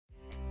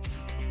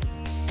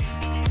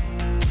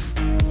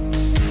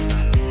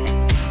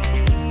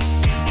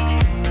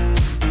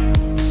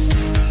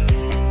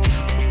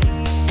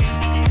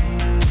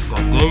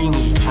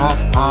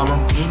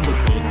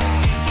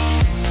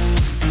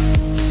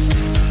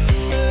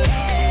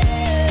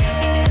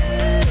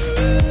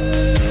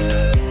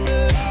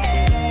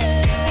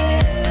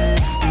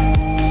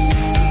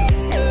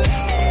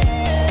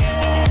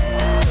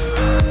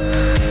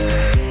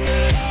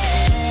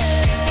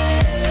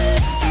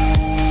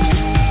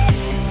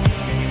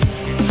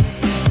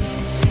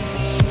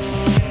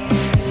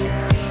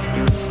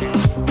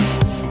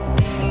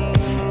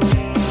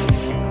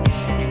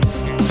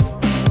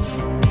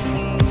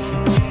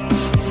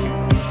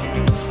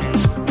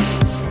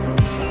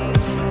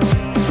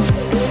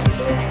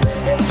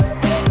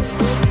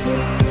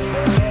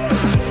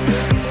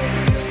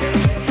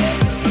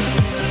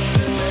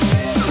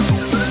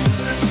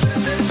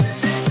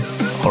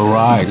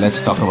Alright, let's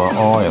talk about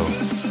oil.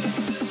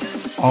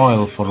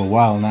 Oil for a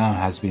while now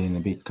has been a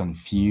bit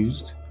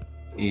confused.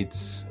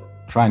 It's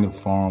trying to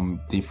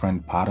form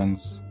different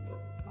patterns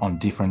on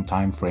different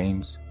time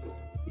frames.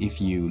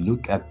 If you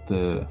look at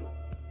the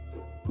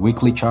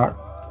weekly chart,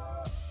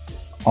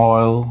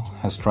 oil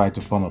has tried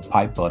to form a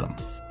pipe bottom.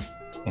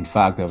 In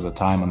fact, there was a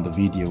time on the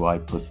video I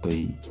put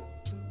the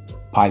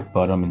pipe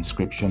bottom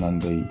inscription on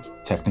the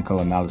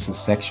technical analysis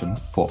section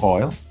for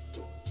oil,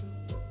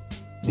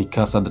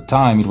 because at the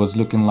time it was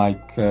looking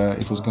like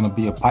it was going to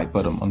be a pipe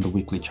bottom on the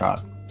weekly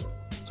chart.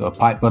 So a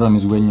pipe bottom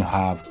is when you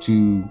have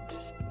two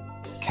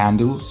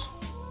candles.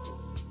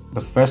 The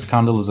first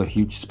candle is a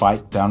huge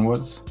spike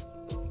downwards,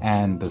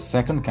 and the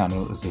second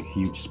candle is a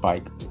huge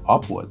spike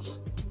upwards.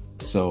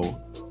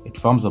 So it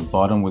forms a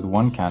bottom with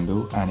one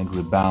candle and it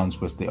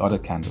rebounds with the other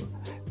candle.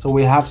 So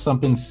we have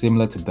something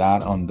similar to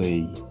that on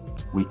the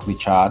weekly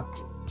chart,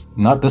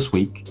 not this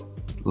week,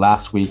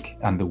 last week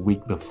and the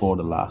week before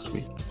the last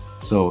week.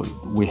 So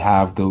we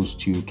have those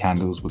two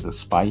candles with the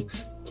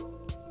spikes,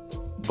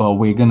 but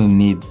we're going to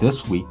need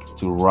this week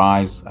to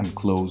rise and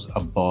close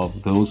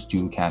above those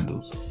two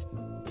candles.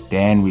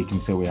 Then we can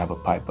say we have a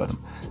pipe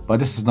bottom. But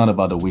this is not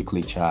about the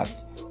weekly chart.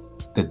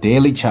 The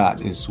daily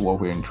chart is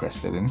what we're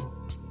interested in.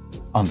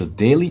 On the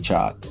daily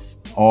chart,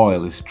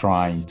 oil is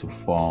trying to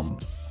form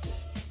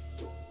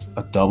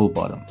a double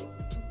bottom.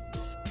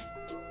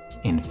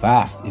 In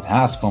fact, it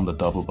has formed a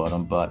double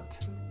bottom,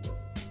 but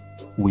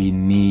we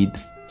need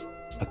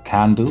a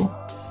candle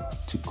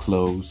to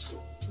close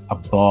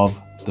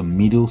above the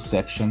middle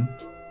section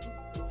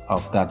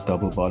of that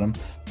double bottom.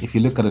 If you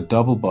look at a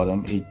double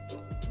bottom, you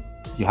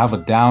have a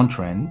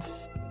downtrend,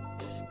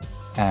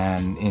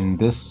 and in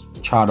this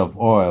chart of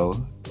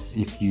oil,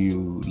 if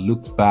you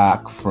look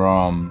back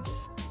from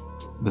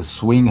the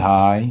swing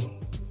high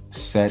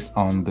set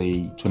on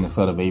the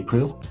 23rd of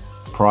April,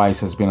 price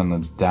has been on a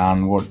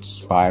downward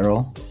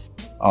spiral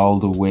all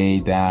the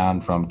way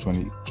down from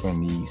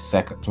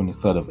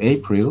 23rd of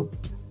April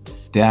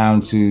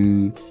down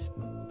to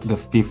the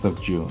 5th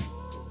of June.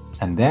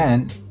 And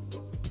then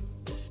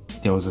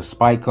there was a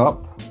spike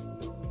up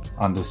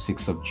on the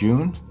 6th of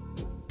June,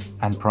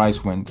 and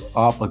price went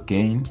up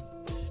again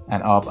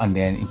and up, and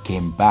then it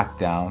came back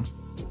down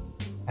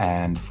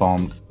and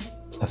formed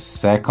a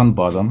second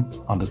bottom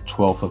on the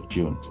 12th of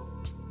June.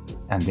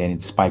 And then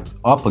it spiked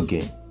up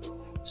again.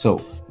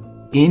 So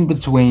in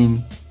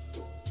between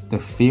the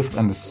 5th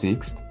and the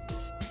 6th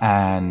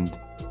and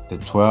the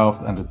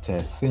 12th and the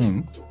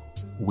 13th,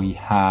 we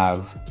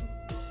have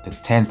the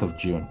 10th of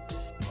June.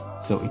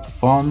 So it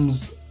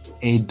forms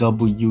a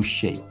W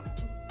shape.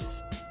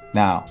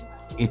 Now,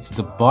 it's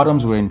the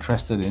bottoms we're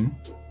interested in,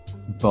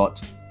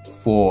 but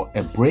for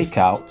a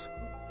breakout,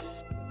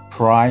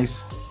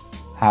 price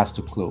has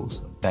to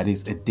close. That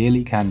is, a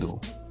daily candle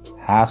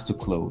has to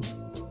close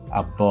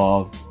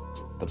above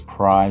the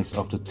price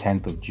of the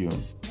 10th of June.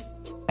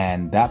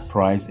 And that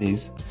price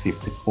is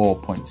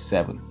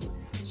 54.7.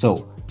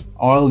 So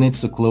oil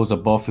needs to close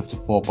above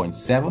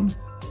 $54.7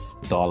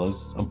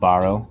 a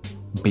barrel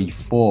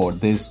before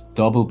this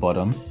double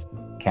bottom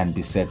can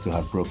be said to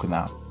have broken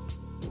out.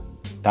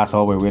 That's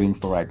all we're waiting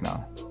for right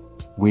now.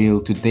 Will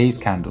today's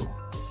candle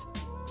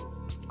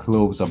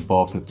close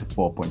above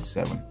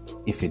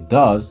 54.7? If it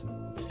does,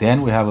 then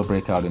we have a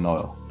breakout in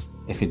oil.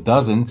 If it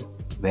doesn't,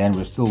 then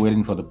we're still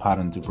waiting for the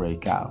pattern to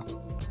break out.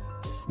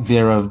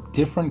 There are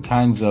different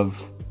kinds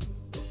of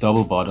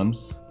double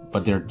bottoms,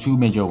 but there are two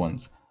major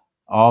ones.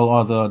 All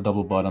other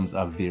double bottoms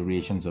are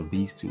variations of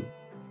these two.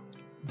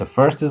 The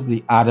first is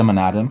the Adam and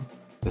Adam.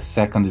 The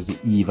second is the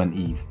Eve and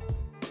Eve.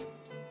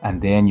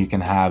 And then you can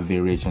have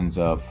variations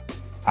of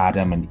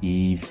Adam and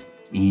Eve,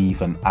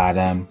 Eve and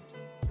Adam.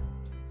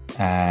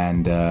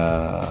 And those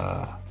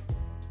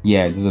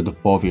are the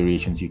four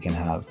variations you can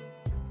have.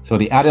 So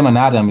the Adam and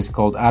Adam is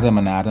called Adam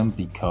and Adam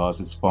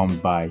because it's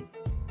formed by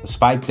a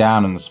spike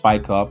down and a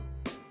spike up,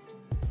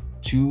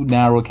 two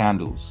narrow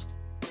candles.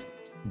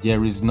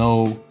 There is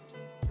no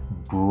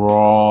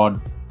broad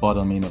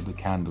bottoming of the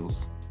candles.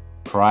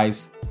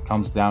 Price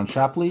comes down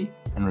sharply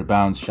and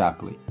rebounds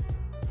sharply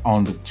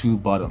on the two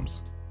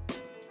bottoms.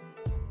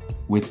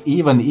 With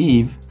Eve and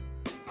Eve,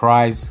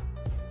 price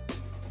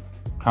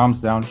comes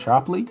down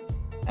sharply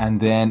and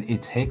then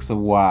it takes a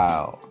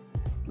while,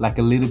 like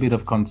a little bit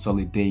of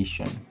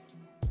consolidation.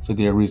 So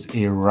there is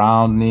a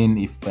rounding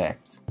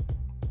effect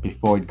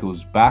before it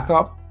goes back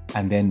up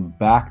and then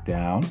back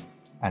down,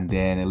 and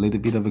then a little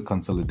bit of a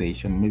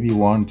consolidation, maybe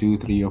 1, 2,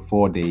 3, or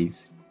 4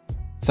 days.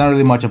 It's not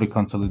really much of a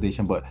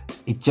consolidation, but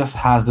it just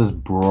has this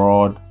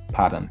broad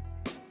pattern,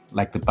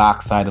 like the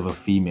backside of a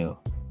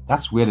female.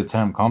 That's where the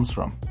term comes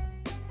from.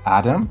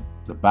 Adam,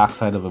 the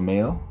backside of a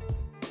male,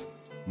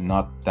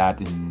 not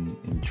that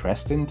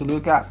interesting to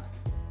look at.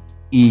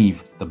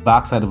 Eve, the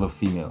backside of a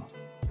female.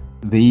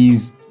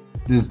 These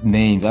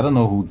names, I don't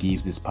know who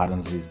gives these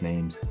patterns these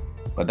names,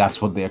 but that's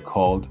what they're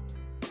called.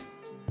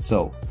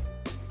 So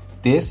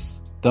this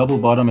double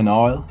bottom in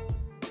oil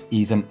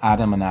is an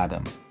Adam and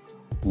Adam.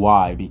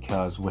 Why?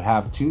 Because we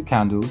have two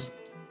candles,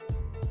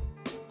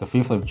 the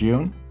 5th of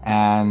June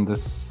and the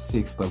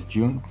 6th of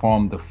June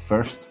form the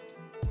first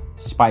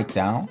spike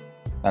down.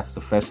 That's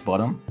the first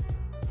bottom.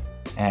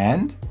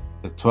 And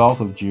the 12th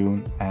of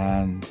June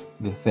and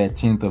the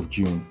 13th of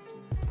June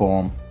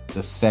form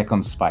the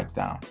second spike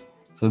down.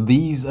 So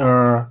these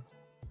are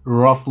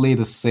roughly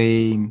the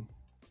same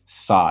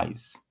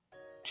size.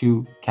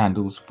 2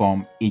 candles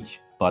form each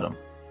bottom.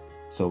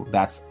 So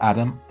that's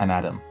atom and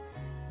atom.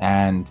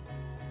 And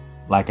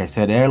like I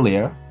said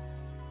earlier,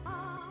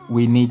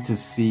 we need to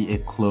see a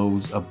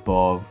close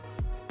above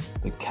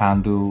the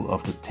candle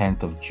of the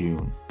 10th of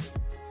June,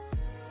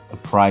 a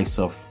price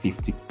of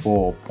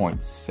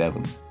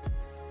 54.7.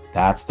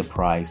 That's the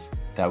price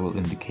that will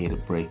indicate a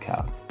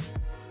breakout.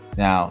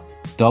 Now,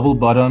 double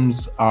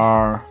bottoms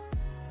are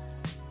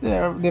they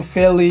have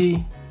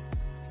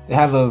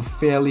a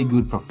fairly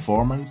good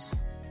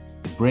performance.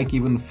 The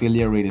break-even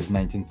failure rate is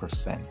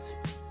 19%.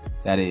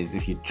 That is,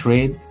 if you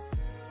trade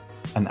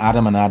an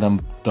atom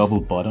double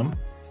bottom,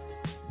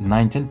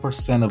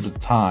 19% of the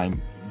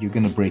time you're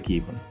gonna break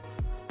even.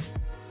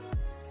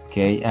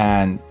 Okay,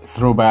 and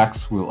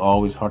throwbacks will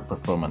always hurt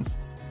performance.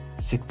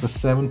 6 to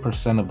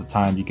 7% of the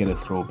time you get a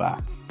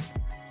throwback.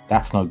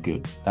 That's not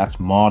good. That's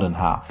more than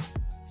half.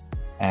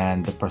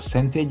 And the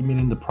percentage,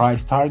 meaning the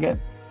price target,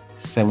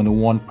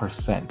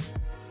 71%.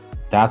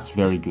 That's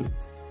very good.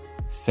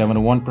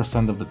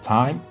 71% of the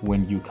time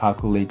when you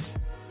calculate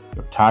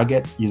your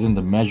target using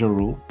the measure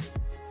rule,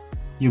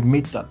 you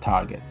meet that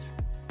target.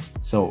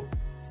 So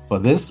for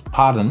this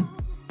pattern,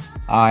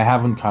 I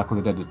haven't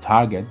calculated the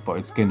target, but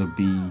it's going to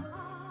be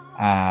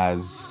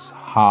as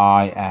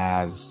high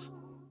as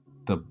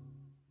the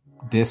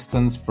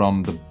distance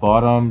from the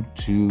bottom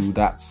to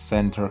that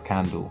center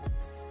candle.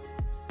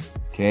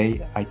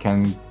 Okay, I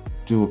can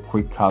do a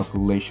quick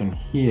calculation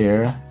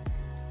here.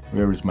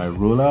 Where is my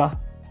ruler?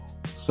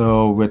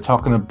 So we're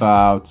talking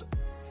about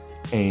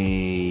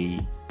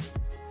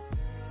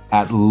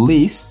at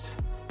least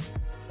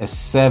a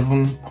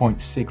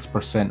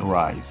 7.6%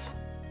 rise.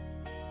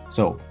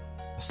 So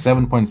a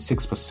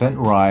 7.6%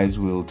 rise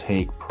will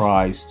take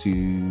price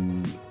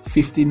to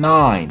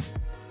 59.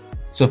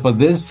 So for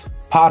this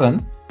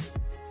pattern,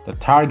 the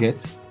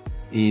target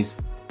is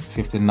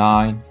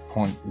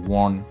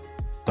 $59.1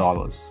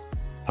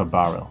 per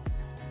barrel,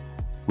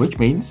 which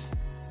means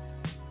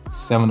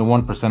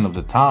 71% of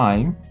the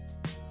time,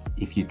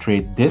 if you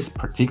trade this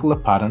particular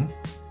pattern,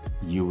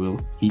 you will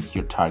hit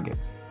your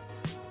target.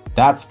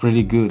 That's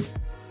pretty good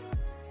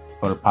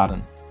for a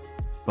pattern.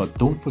 But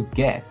don't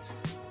forget,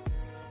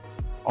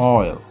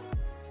 oil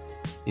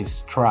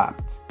is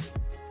trapped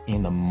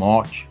in a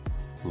much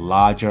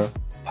larger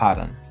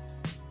pattern,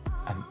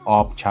 an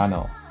up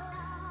channel.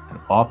 And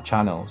up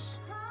channels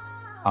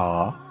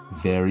are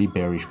very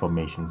bearish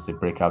formations. They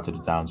break out to the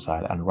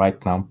downside, and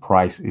right now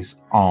price is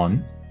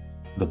on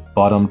the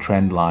bottom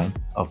trend line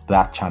of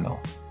that channel.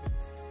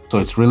 So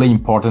it's really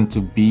important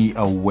to be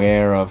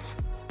aware of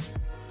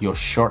your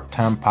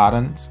short-term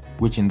patterns,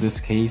 which in this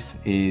case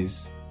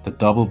is the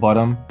double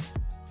bottom,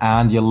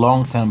 and your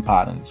long-term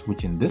patterns,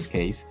 which in this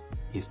case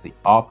is the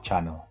up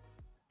channel.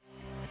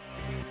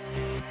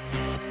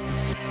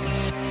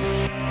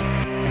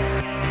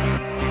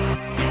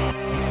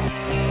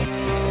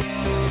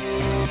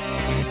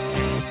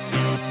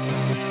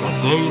 The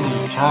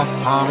daily chart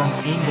pattern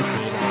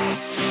indicator